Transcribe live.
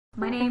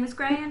My name is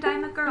Gray and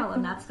I'm a girl,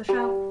 and that's the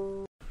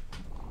show.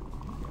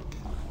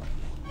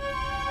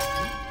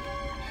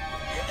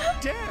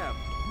 Damn!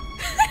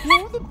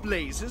 Who the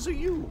blazes are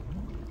you?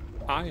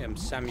 I am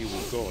Samuel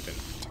Gordon.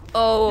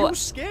 Oh, You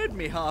scared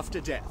me half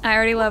to death. I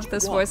already What love do you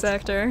this want? voice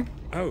actor.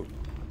 Oh,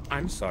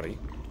 I'm sorry.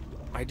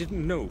 I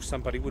didn't know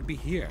somebody would be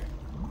here.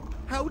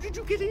 How did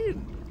you get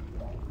in?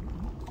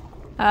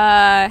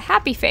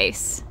 Happy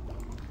face.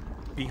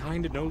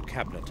 Behind an old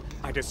cabinet,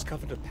 I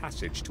discovered a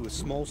passage to a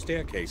small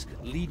staircase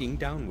leading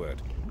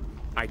downward.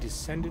 I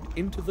descended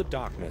into the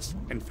darkness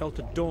and felt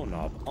a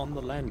doorknob on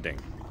the landing.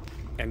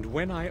 And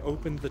when I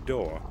opened the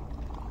door,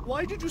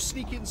 Why did you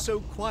sneak in so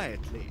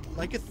quietly,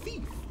 like a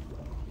thief?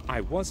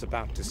 I was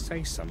about to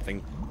say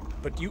something,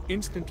 but you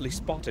instantly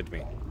spotted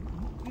me.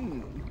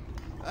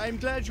 I'm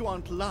glad you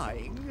aren't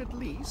lying, at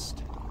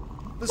least.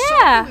 The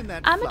Yeah, sample in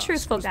that I'm a flask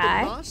truthful was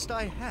guy. The last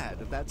I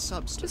had of that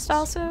substance. Just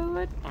also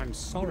a I'm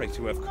sorry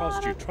to have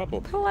caused you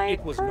trouble. polite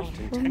It was not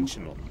person.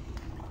 intentional.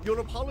 Your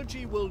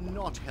apology will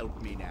not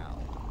help me now.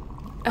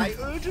 I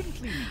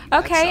urgently need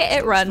that Okay,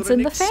 it substance runs for an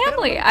in the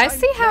family. experiment I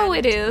see how planning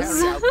it to is.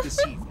 carry out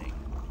this evening.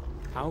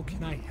 How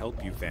can I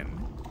help you then?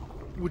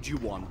 Would you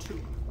want to?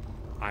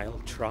 I'll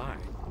try.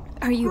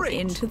 Are you Great.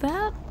 into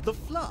that? The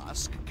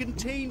flask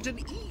contained an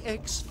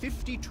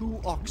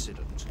EX52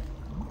 oxidant.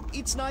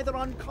 It's neither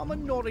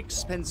uncommon nor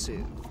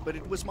expensive, but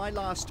it was my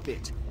last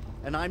bit,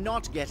 and I'm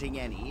not getting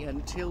any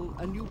until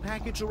a new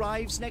package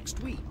arrives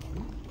next week.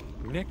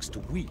 Next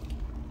week.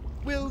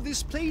 Well,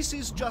 this place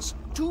is just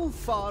too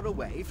far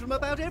away from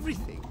about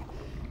everything.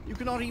 You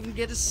cannot even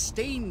get a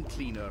stain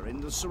cleaner in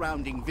the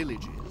surrounding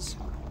villages.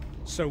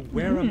 So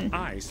where am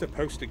I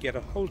supposed to get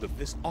a hold of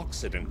this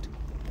oxidant?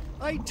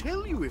 I'd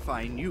tell you if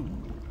I knew.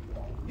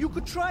 You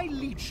could try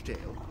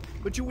Leechdale,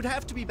 but you would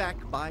have to be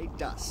back by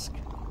dusk.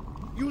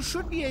 You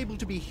should be able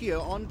to be here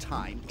on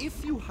time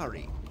if you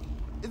hurry.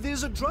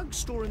 There's a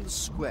drugstore in the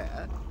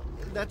square.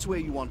 That's where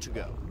you want to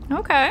go.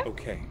 Okay.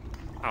 Okay,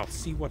 I'll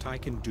see what I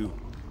can do.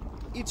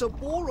 It's a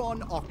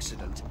boron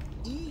oxidant,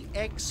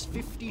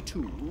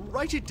 EX52.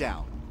 Write it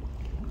down.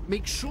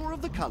 Make sure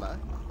of the color,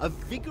 a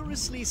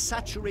vigorously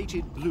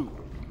saturated blue.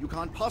 You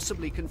can't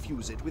possibly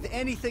confuse it with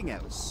anything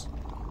else.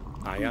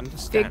 I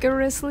understand.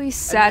 Vigorously And now,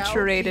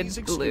 saturated please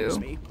blue. excuse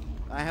me.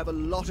 I have a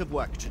lot of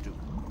work to do.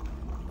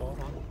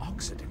 Boron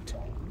oxidant.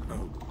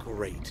 Oh,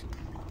 great.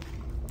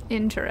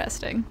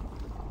 Interesting.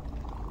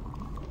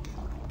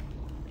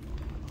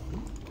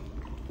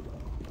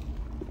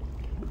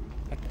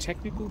 A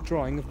technical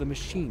drawing of the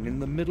machine in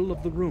the middle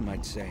of the room,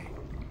 I'd say.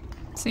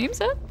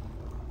 Seems it.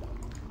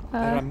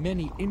 There are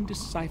many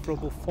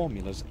indecipherable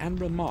formulas and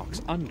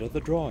remarks under the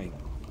drawing.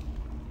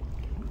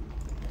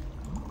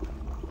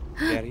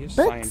 Various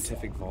Books.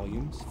 scientific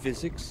volumes,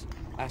 physics,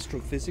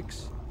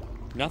 astrophysics.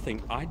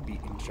 Nothing I'd be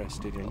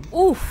interested in.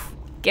 Oof.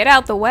 Get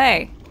out the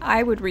way.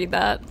 I would read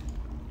that.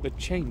 The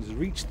chains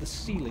reach the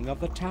ceiling of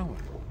the tower.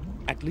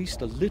 At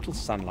least a little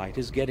sunlight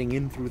is getting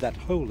in through that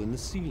hole in the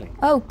ceiling.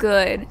 Oh,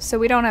 good. So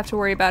we don't have to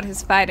worry about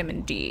his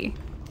vitamin D.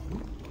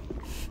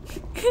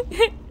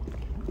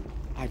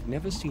 I've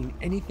never seen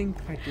anything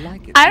quite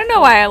like it. I don't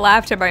know why I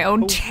laughed at my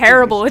own Oh,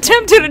 terrible goodness,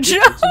 attempt at a what its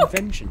joke.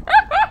 invention.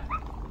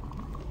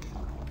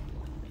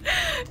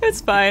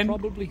 It's fine.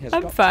 Probably has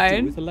I'm got to fine.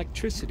 do with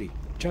electricity,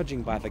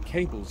 judging by the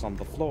cables on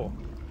the floor.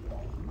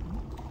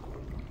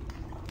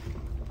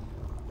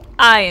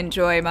 I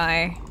enjoy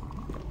my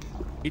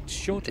It's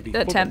sure to be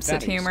attempts full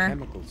at of various humor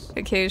chemicals.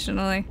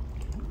 occasionally.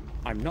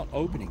 I'm not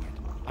opening it.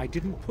 I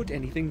didn't put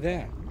anything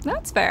there.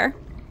 That's fair.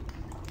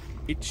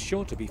 It's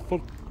sure to be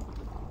full.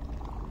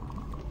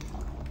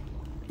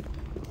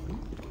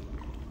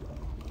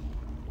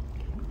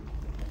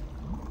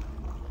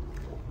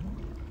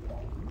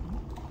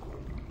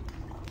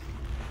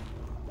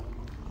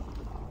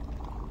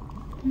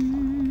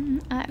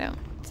 I don't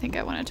think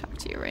I want to talk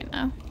to you right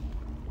now.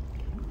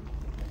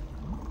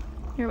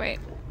 Here, wait.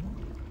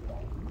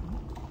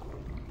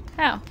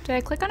 Oh, did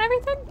I click on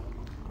everything?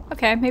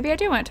 Okay, maybe I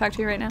do want to talk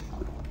to you right now.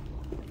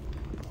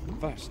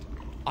 First,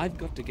 I've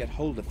got to get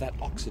hold of that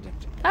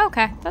oxidant. Oh,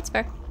 okay, that's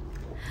fair.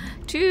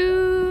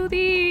 To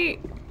the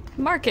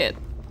market.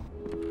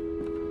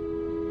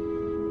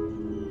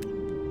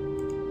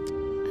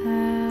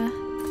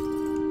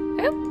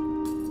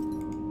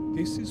 Oh,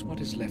 This is what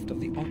is left of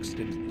the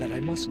oxidant that I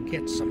must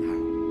get somehow.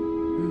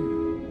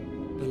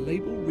 The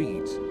label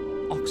reads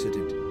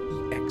Oxidant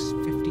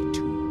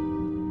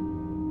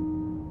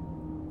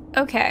EX52.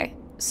 okay.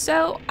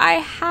 So I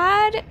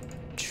had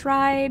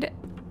tried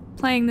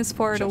playing this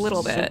forward a Just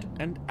little soot bit,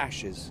 and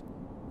ashes.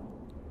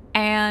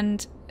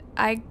 and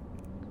I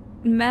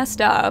messed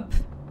up.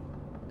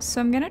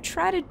 So I'm gonna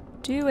try to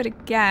do it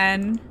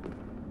again.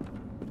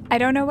 I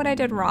don't know what I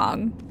did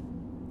wrong.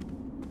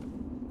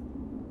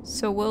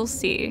 So we'll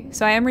see.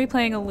 So I am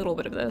replaying a little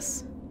bit of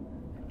this.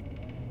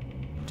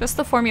 Just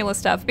the formula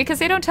stuff, because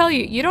they don't tell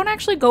you. You don't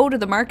actually go to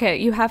the market.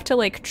 You have to,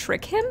 like,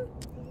 trick him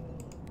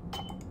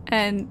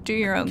and do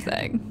your own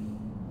thing.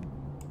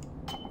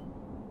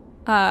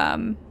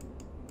 I'm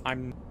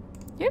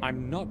Yep.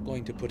 I'm not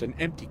going to put an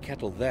empty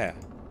kettle there.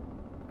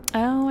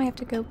 Oh, I have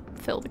to go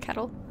fill the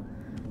kettle.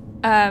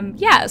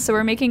 Yeah, so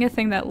we're making a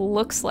thing that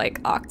looks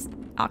like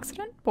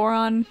oxidant?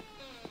 Boron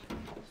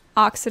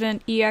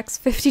oxidant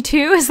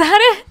EX52, is that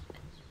it?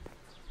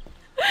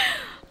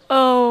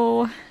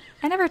 Oh,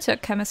 I never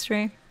took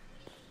chemistry.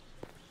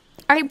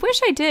 I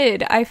wish I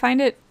did. I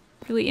find it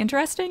really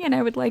interesting and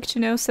I would like to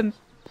know some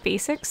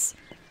basics.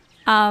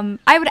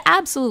 I would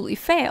absolutely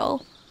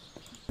fail,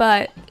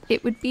 but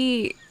it would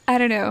be, I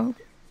don't know.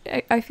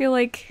 I feel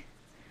like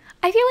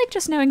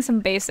just knowing some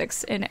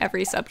basics in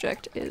every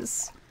subject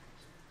is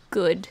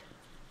good.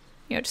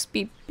 You know, just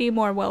be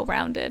more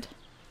well-rounded.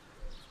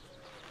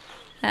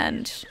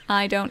 And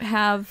I don't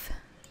have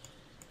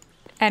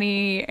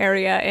any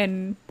area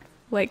in,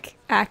 like,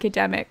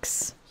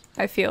 academics,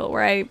 I feel,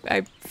 where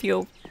I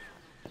feel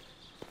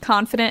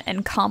confident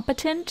and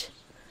competent.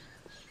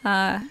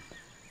 I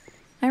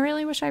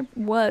really wish I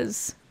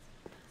was.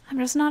 I'm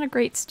just not a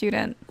great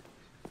student.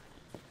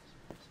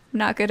 I'm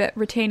not good at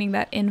retaining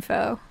that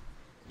info.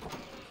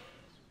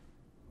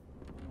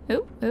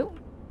 Ooh, ooh.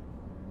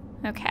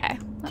 Okay,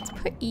 let's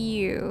put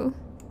you.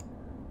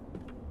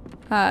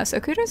 So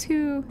kudos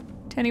to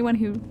anyone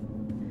who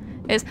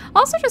is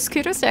also just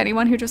kudos to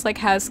anyone who just like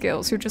has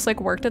skills, who just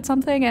like worked at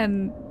something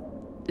and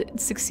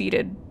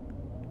succeeded.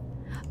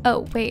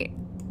 Oh, wait.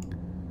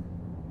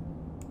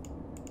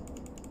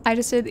 I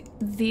just did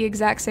the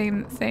exact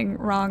same thing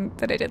wrong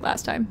that I did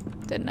last time,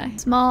 didn't I?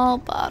 Small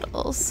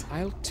bottles.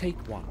 I'll take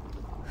one.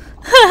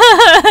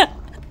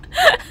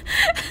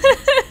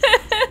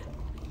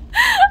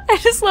 I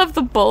just love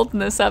the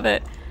boldness of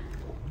it.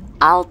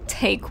 I'll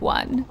take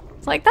one.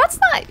 It's like, that's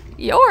not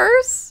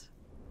yours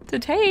to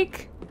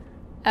take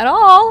at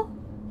all.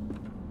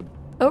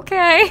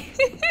 Okay.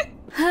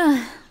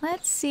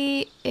 Let's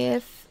see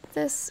if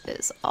this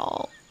is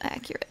all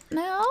accurate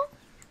now.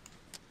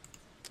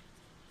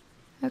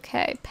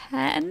 Okay,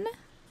 pen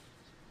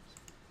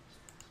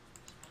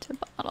to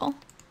bottle.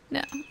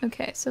 No,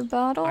 okay, so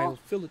bottle. I'll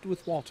fill it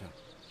with water.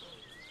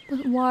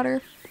 With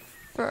water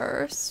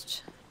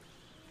first.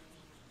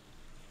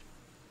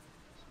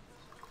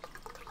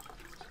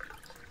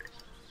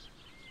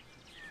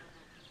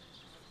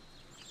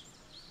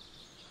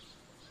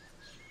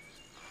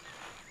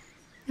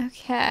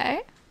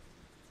 Okay.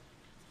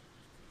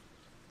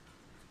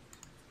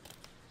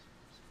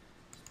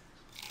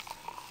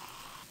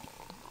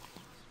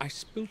 I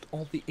spilt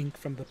all the ink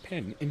from the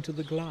pen into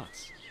the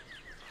glass.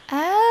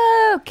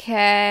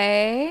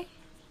 Okay.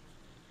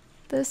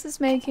 This is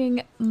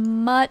making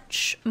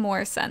much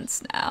more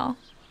sense now.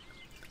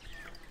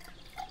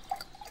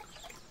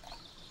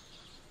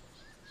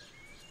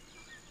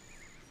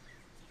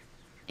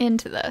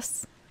 Into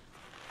this.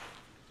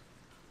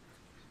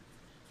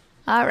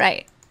 All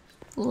right.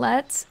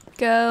 Let's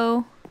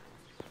go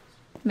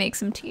make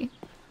some tea.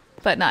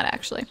 But not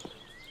actually.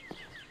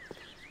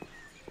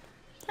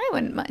 I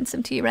wouldn't mind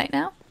some tea right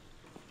now.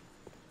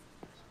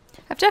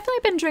 I've definitely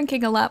been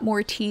drinking a lot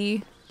more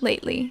tea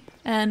lately,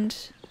 and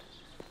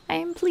I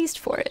am pleased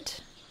for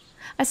it.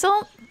 I still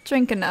don't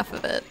drink enough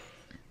of it.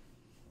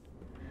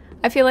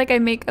 I feel like I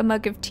make a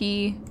mug of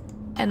tea,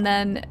 and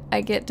then I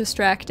get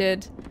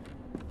distracted,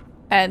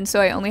 and so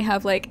I only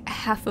have like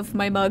half of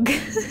my mug.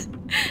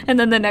 And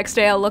then the next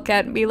day I'll look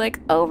at it and be like,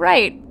 oh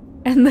right,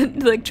 and then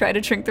like try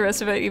to drink the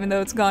rest of it even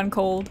though it's gone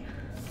cold.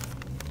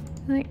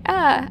 Like,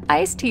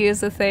 iced tea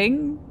is a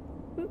thing.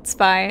 It's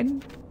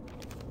fine.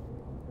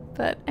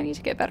 But I need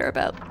to get better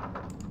about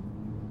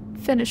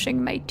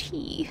finishing my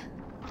tea.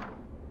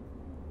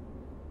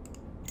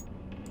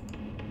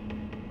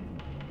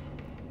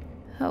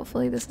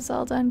 Hopefully this is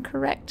all done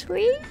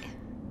correctly.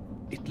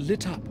 It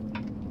lit up.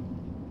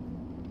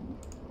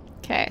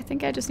 Okay, I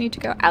think I just need to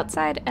go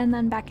outside and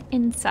then back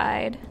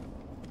inside.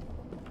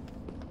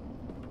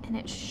 And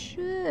it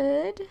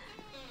should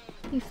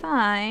be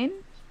fine.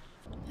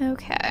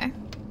 Okay.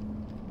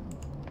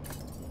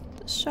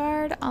 The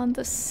shard on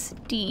the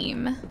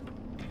steam.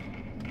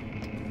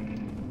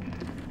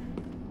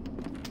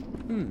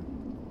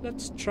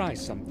 Let's try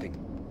something.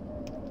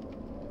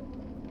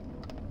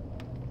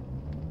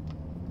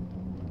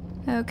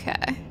 Okay.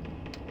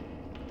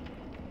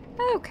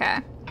 Okay.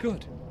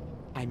 Good.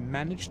 I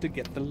managed to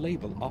get the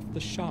label off the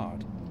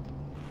shard.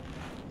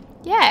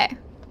 Yay.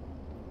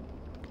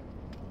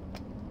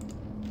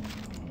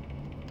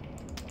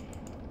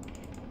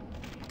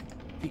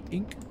 The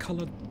ink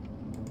colored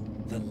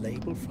the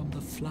label from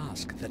the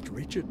flask that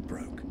Richard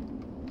broke.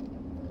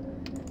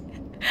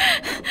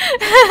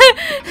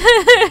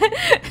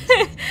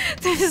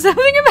 There's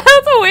something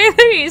about the way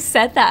that he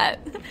said that.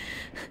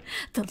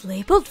 The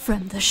label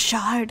from the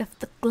shard of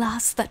the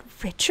glass that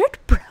Richard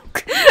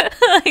broke.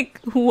 Like,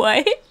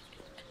 what?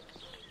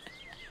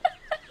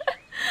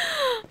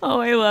 Oh,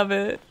 I love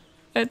it.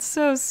 It's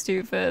so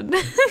stupid.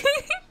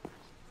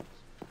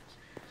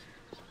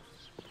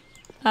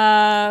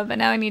 But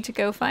now I need to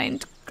go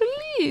find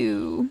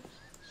glue.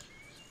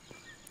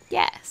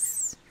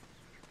 Yes.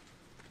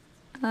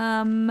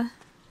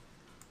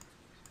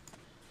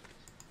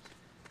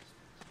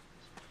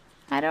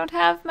 I don't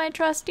have my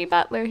trusty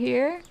butler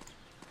here.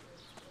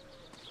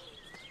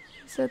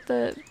 He's at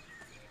the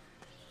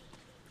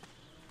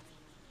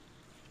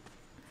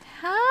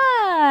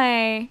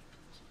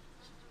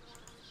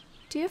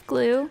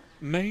glue.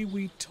 May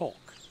we talk?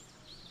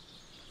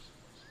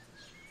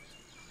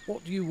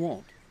 What do you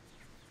want?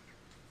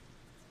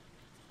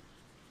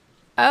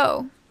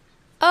 Oh.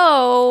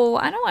 Oh,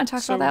 I don't want to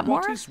talk So about that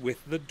more. what is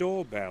with the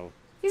doorbell?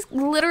 He's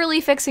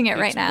literally fixing it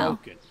right It's now.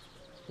 broken.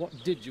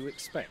 What did you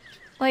expect?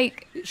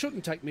 Like, It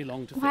shouldn't take me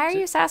long to why are fix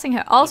you it. sassing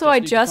him? Also, I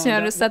just need to just find out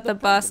noticed what that the the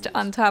bust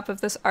problem is. on top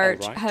of this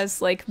arch right. has,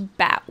 like,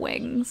 bat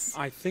wings.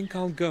 I think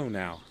I'll go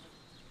now.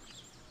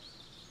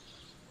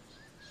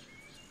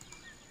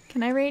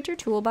 Can I raid your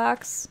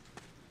toolbox?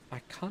 I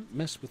can't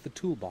mess with the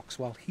toolbox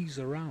while he's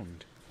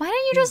around. Why don't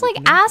you He just, would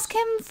like, ask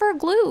him for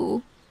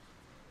glue?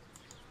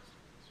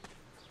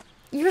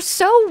 You're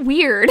so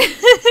weird.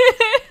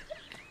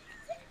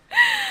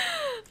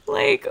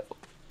 Like,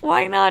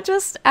 why not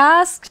just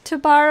ask to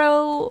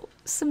borrow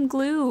some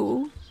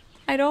glue?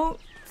 I don't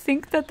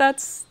think that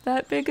that's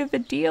that big of a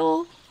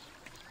deal.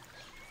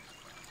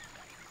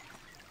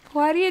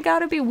 Why do you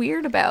gotta be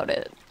weird about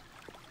it?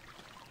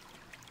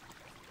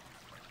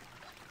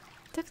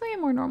 Definitely a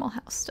more normal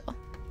house still.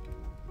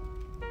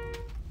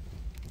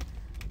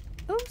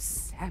 Oh,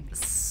 Sammy.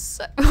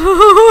 So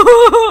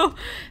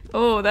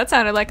oh, that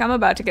sounded like I'm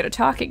about to get a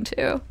talking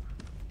to.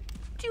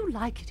 Do you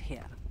like it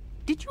here?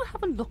 Did you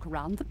have a look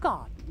around the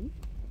garden?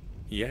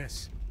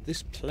 Yes,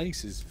 this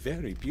place is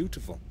very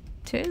beautiful.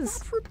 Tis.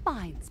 That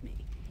reminds me.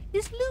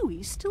 Is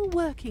Louis still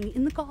working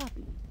in the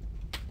garden?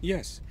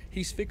 Yes,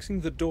 he's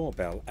fixing the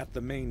doorbell at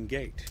the main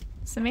gate.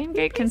 Is the main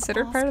gate Please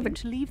considered ask part of the him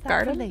to leave that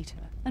garden? for later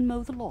and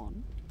mow the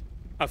lawn.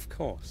 Of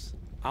course.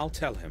 I'll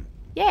tell him.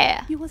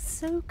 Yeah. You are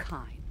so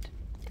kind.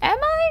 Am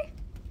I?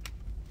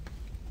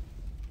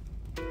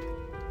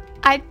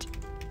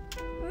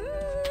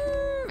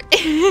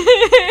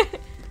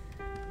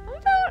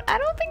 I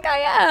don't think I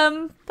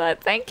am,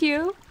 but thank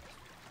you.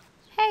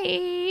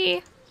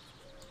 Hey.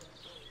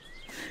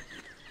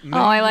 May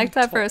Oh, I we liked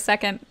that for a talk?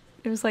 second.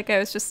 It was like I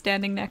was just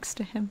standing next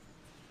to him.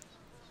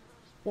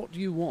 What do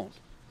you want?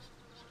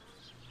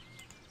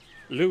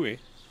 Louis,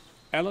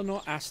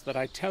 Eleanor asked that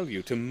I tell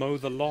you to mow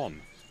the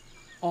lawn.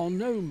 I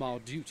know my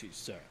duties,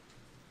 sir.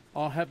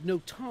 I have no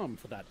time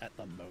for that at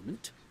the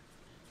moment.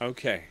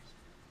 Okay.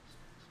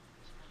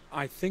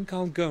 I think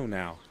I'll go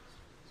now.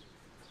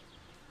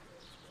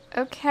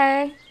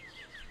 Okay.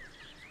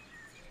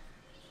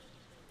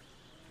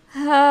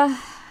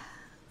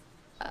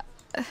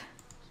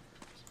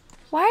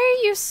 Why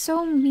are you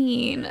so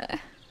mean?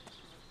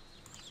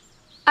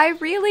 I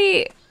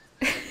really...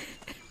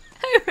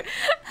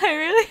 I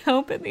really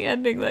hope in the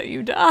ending that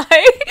you die.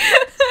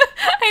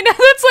 I know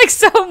that's like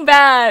so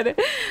bad,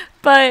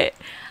 but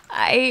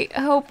I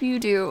hope you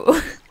do.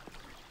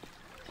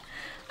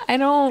 I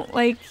don't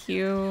like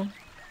you.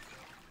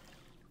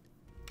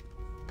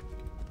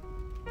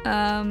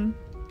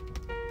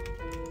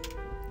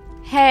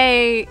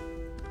 Hey.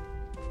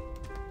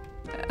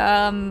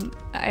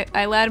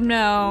 I let him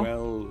know.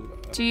 Well,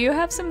 Do you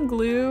have some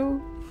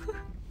glue?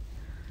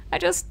 I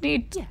just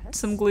need Yes.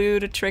 some glue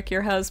to trick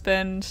your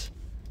husband.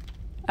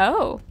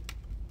 Oh.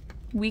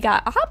 We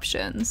got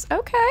options.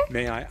 Okay.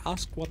 may I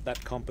ask what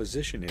that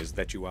composition is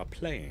that you are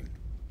playing?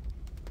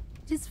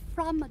 It is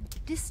from a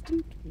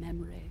distant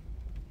memory.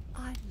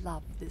 I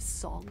love this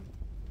song.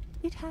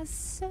 It has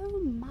so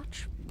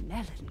much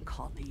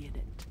melancholy in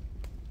it.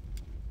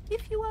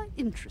 If you are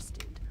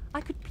interested, I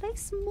could play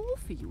some more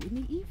for you in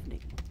the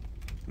evening.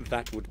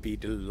 That would be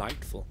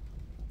delightful.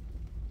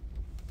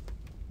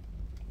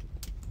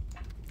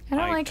 I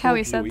don't like how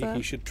he told said Louis that.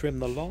 he should trim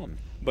the lawn,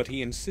 but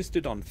he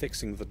insisted on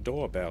fixing the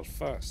doorbell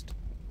first.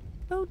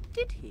 Oh,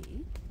 did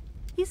he?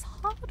 He's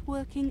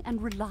hard-working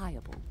and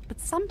reliable,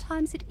 but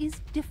sometimes it is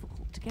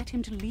difficult to get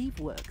him to leave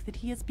work that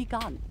he has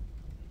begun.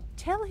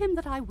 Tell him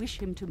that I wish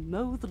him to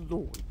mow the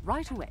lawn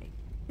right away,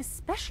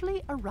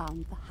 especially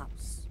around the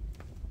house.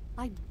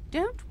 I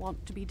don't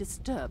want to be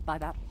disturbed by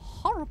that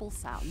horrible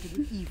sound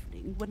in the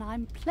evening when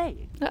I'm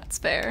playing. That's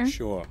fair.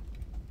 Sure.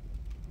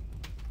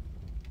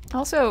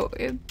 Also,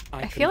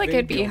 I feel like it'd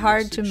conveyed be your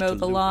hard to message mow to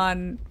the Louis.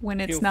 lawn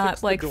when it's He'll not fix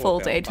the like full doorbell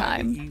by the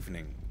daytime.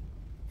 evening.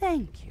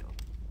 Thank you.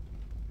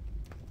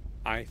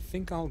 I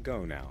think I'll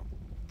go now.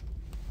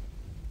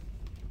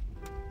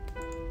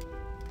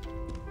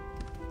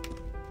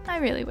 I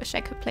really wish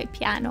I could play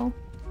piano.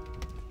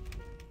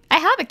 I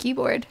have a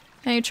keyboard.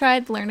 I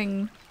tried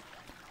learning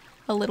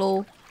a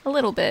little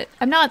bit.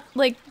 I'm not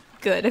like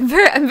good. I'm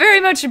very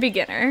much a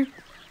beginner.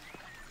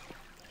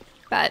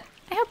 But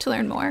I hope to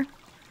learn more.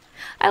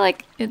 I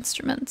like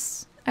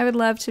instruments. I would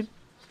love to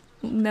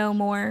know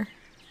more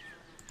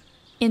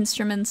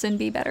instruments and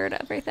be better at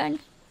everything.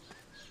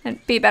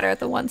 And be better at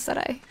the ones that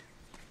I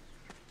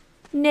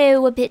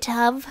know a bit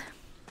of.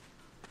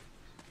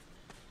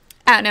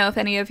 I don't know if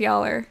any of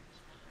y'all are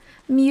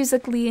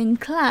musically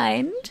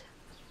inclined.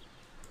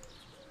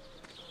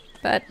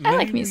 But I May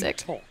like we music.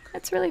 talk?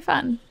 It's really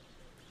fun.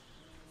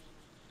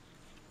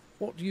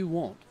 What do you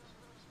want?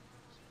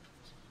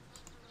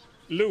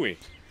 Louis,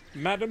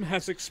 Madam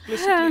has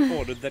explicitly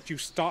ordered that you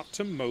start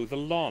to mow the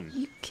lawn.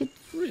 You could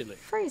Really?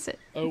 phrase it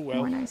Oh, well.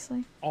 more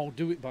nicely. I'll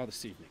do it by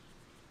this evening.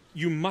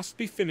 You must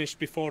be finished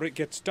before it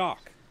gets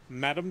dark.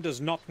 Madam does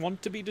not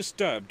want to be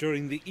disturbed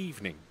during the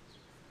evening.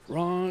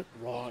 Right,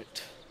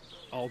 right.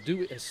 I'll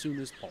do it as soon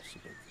as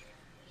possible.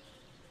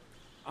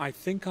 I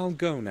think I'll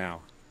go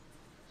now.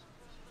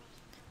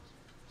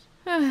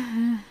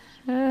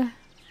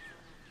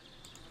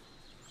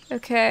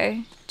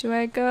 Okay, do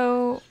I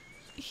go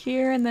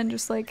here and then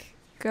just like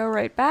go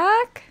right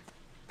back?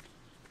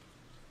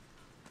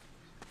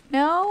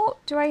 No?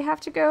 Do I have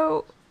to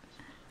go?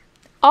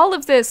 All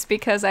of this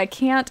because I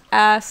can't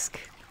ask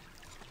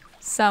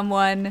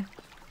someone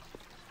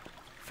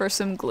for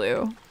some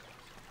glue.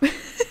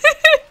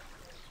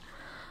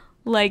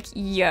 Like,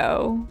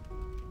 yo.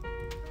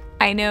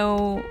 I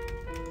know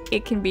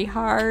it can be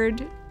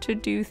hard to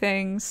do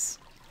things.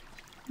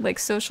 Like,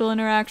 social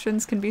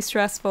interactions can be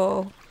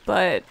stressful,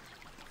 but...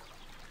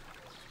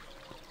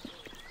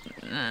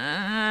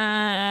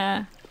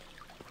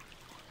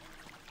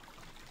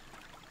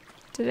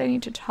 Did I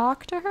need to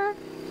talk to her?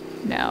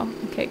 No.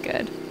 Okay,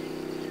 good.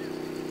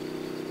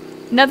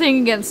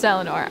 Nothing against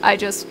Eleanor. I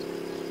just...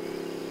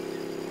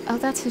 Oh,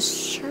 that's his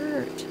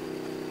shirt.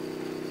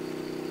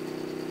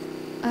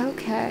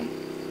 Okay.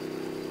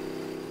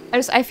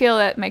 I feel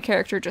that my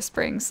character just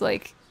brings,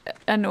 like,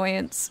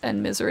 annoyance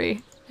and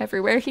misery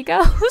everywhere he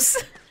goes.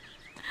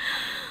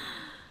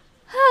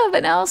 Oh,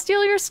 but now I'll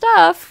steal your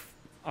stuff.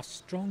 A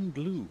strong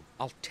glue.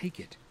 I'll take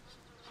it.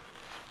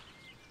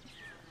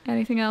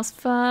 Anything else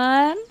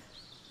fun?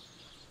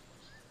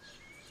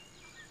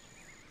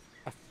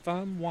 A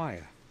firm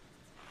wire.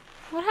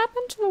 What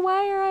happened to the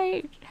wire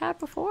I had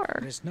before?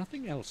 There's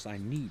nothing else I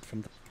need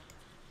from the...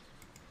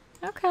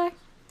 Okay.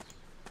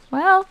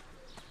 Well,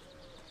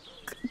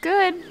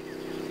 good.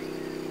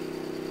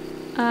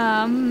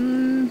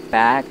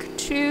 Back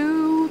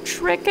to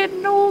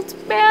tricking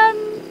old man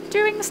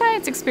doing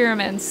science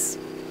experiments.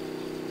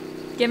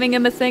 Giving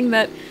him a thing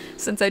that,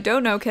 since I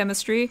don't know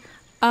chemistry,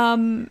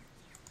 and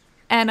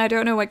I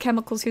don't know what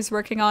chemicals he's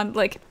working on,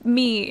 like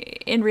me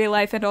in real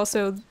life and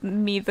also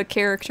me, the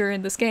character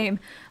in this game,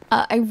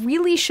 I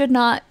really should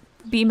not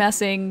be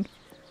messing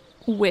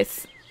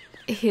with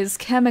his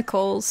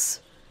chemicals.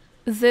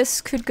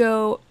 This could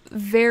go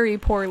very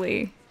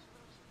poorly.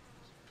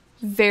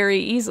 Very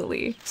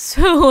easily.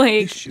 So,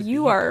 like,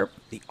 you are...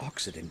 The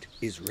oxidant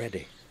is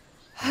ready.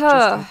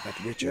 Huh. Just hope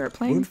that Richard You're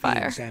playing won't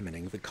fire. be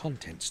examining the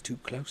contents too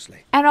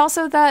closely. And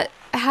also that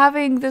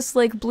having this,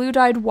 like,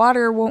 blue-dyed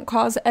water won't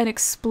cause an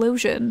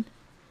explosion.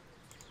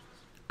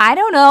 I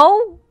don't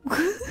know.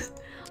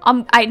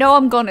 I know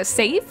I'm gonna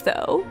save,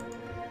 though.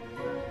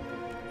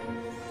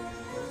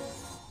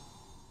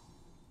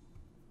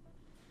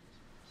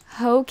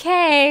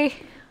 Okay.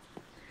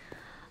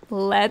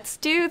 Let's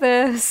do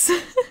this.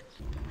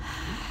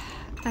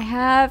 I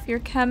have your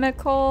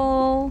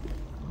chemical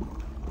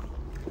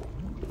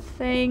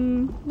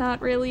thing.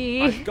 Not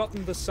really. I've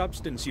gotten the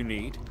substance you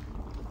need.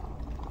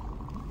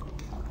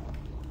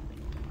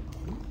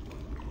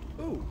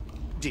 Oh,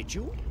 did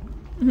you?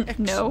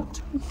 No.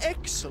 Excellent.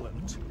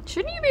 Excellent.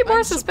 Shouldn't you be more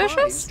I'm suspicious?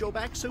 surprised you're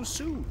back so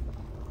soon.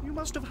 You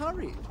must have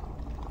hurried.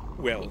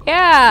 Well,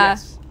 Yeah.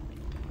 yes.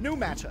 No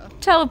matter.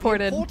 Teleported.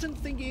 The important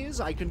thing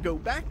is I can go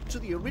back to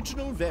the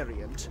original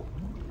variant.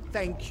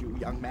 Thank you,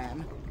 young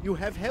man. You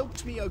have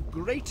helped me a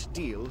great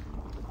deal.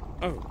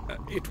 Oh,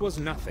 it was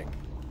nothing.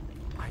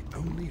 I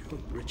only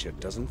hope Richard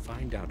doesn't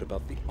find out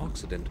about the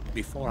oxidant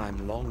before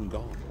I'm long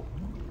gone.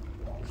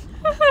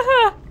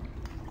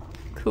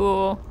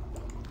 Cool.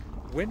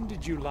 When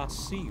did you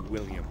last see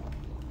William?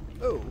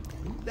 Oh,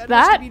 that must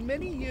That have been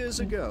many years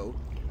ago.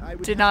 I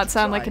would did have not to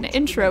sound try like an to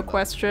intro remember.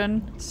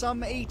 question.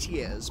 Some 8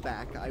 years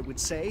back, I would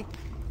say.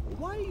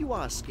 Why are you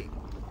asking?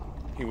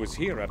 He was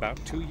here about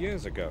 2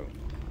 years ago.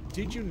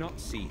 Did you not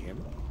see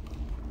him?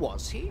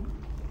 Was he?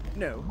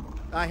 No,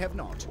 I have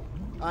not.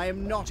 I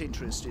am not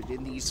interested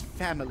in these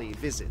family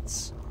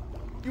visits.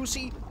 You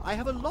see, I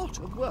have a lot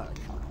of work.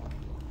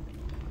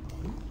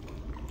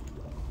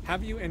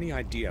 Have you any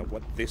idea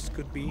what this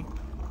could be?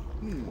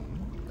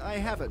 I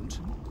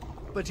haven't.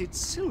 But it's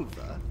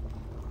silver.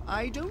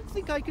 I don't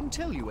think I can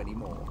tell you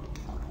anymore.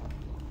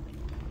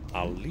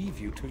 I'll leave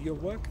you to your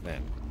work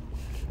then.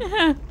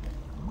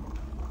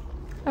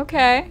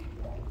 Okay.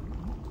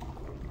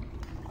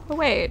 But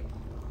wait.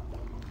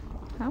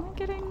 How am I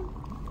getting...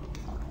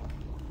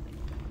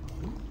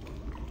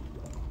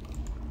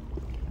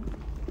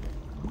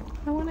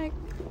 I wanna...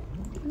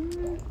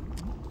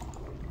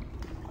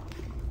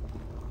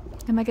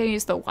 Am I gonna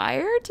use the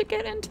wire to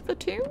get into the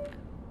tomb?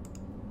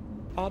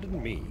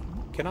 Pardon me,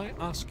 can I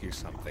ask you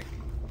something?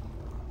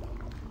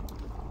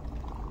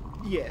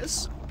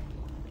 Yes?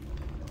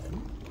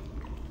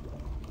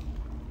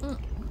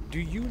 Do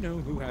you know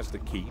who has the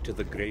key to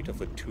the grate of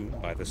the tomb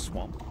by the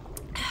swamp?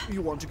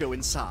 You want to go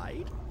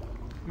inside?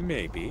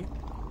 Maybe.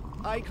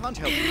 I can't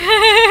help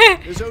you.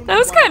 There's only That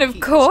was one kind of key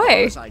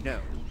coy. As far as I know.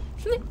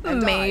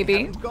 And Maybe. I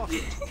haven't got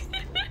it.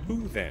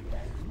 Who then?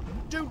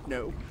 Don't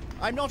know.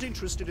 I'm not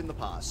interested in the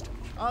past.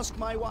 Ask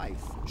my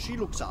wife. She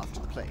looks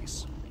after the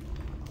place.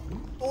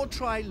 Or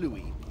try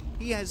Louis.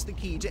 He has the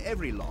key to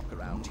every lock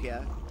around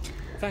here.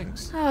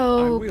 Thanks. I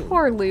Oh, will.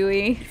 poor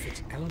Louis. If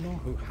it's Eleanor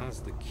who has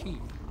the key,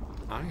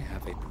 I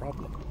have a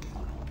problem.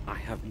 I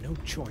have no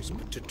choice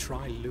but to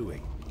try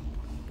Louis.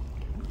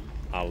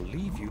 I'll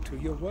leave you to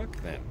your work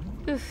then.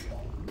 Oof.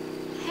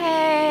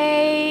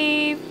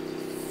 Hey,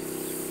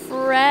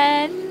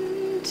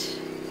 friend.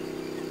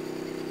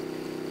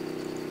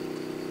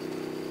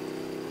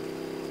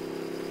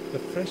 The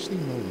freshly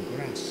mown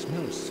grass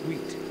smells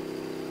sweet.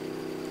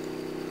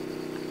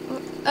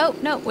 Oh,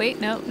 no, wait,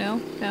 no.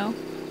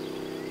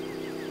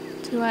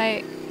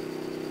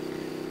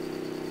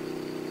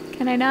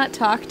 Can I not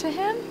talk to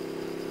him?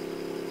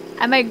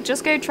 Am I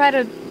just gonna try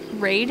to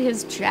raid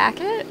his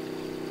jacket?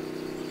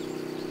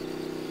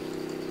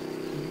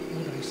 What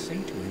would I say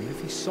to him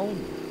if he saw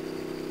me?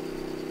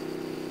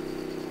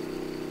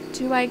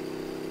 Do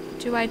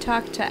I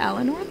talk to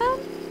Eleanor then?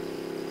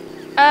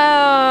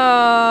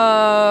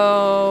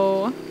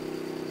 Oh.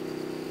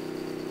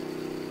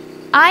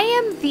 I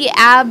am the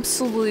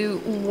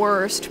absolute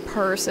worst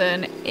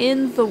person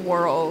in the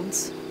world.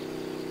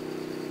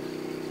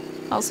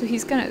 Also,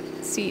 he's gonna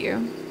see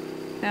you.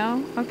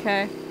 No?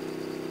 Okay.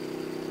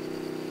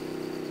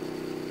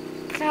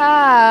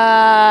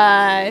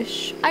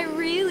 Gosh. I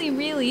really,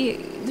 really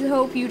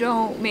hope you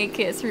don't make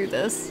it through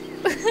this.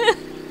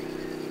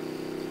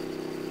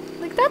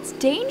 Like, that's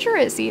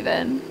dangerous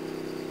even.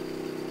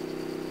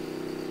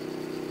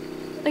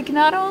 Like,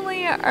 not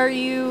only are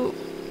you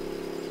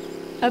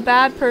a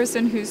bad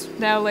person who's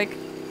now, like,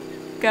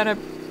 gonna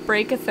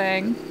break a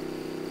thing,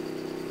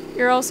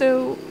 you're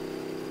also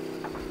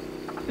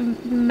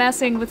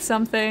messing with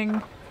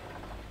something.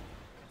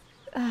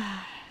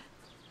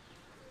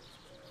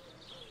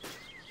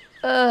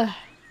 I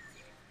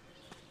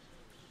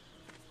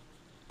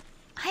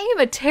am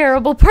a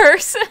terrible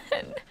person.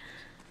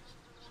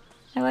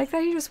 I like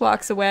that he just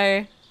walks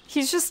away.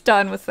 He's just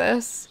done with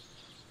this.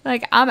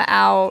 Like, I'm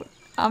out.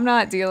 I'm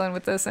not dealing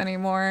with this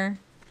anymore.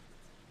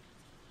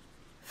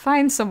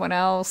 Find someone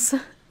else.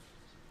 A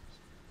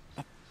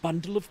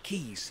bundle of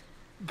keys.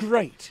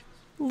 Great.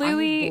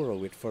 Louis, I'll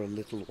borrow it for a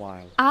little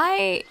while.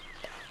 I,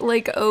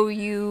 like, owe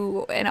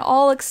you an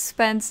all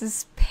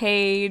expenses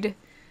paid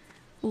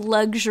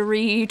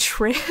luxury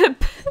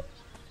trip.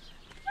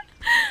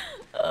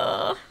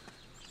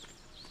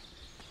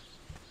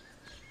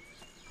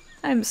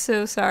 I'm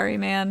so sorry,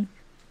 man.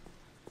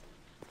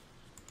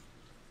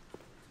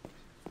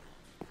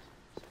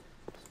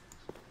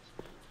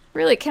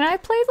 Really, can I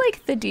play,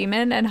 like, the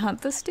demon and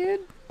hunt this dude?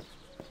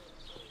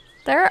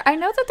 I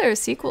know that there are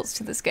sequels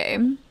to this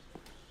game.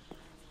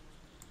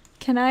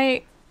 Can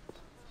I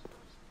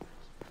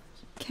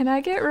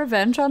get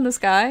revenge on this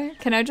guy?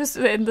 Can I just,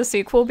 in the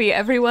sequel, be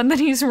everyone that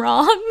he's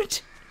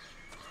wronged?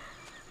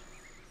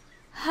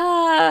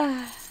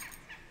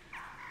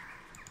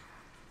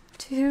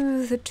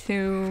 To the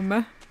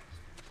tomb.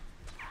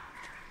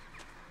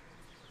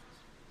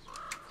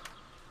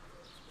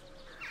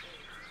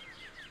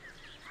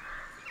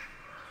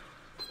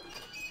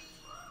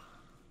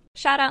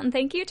 Shout out and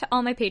thank you to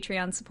all my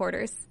Patreon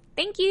supporters.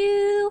 Thank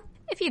you!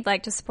 If you'd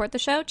like to support the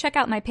show, check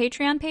out my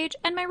Patreon page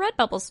and my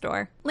Redbubble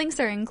store.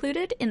 Links are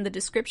included in the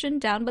description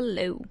down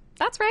below.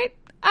 That's right,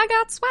 I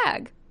got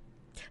swag.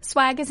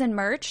 Swag is in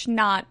merch,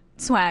 not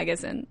swag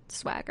as in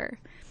swagger.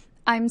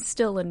 I'm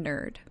still a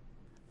nerd.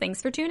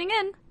 Thanks for tuning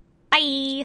in. Bye!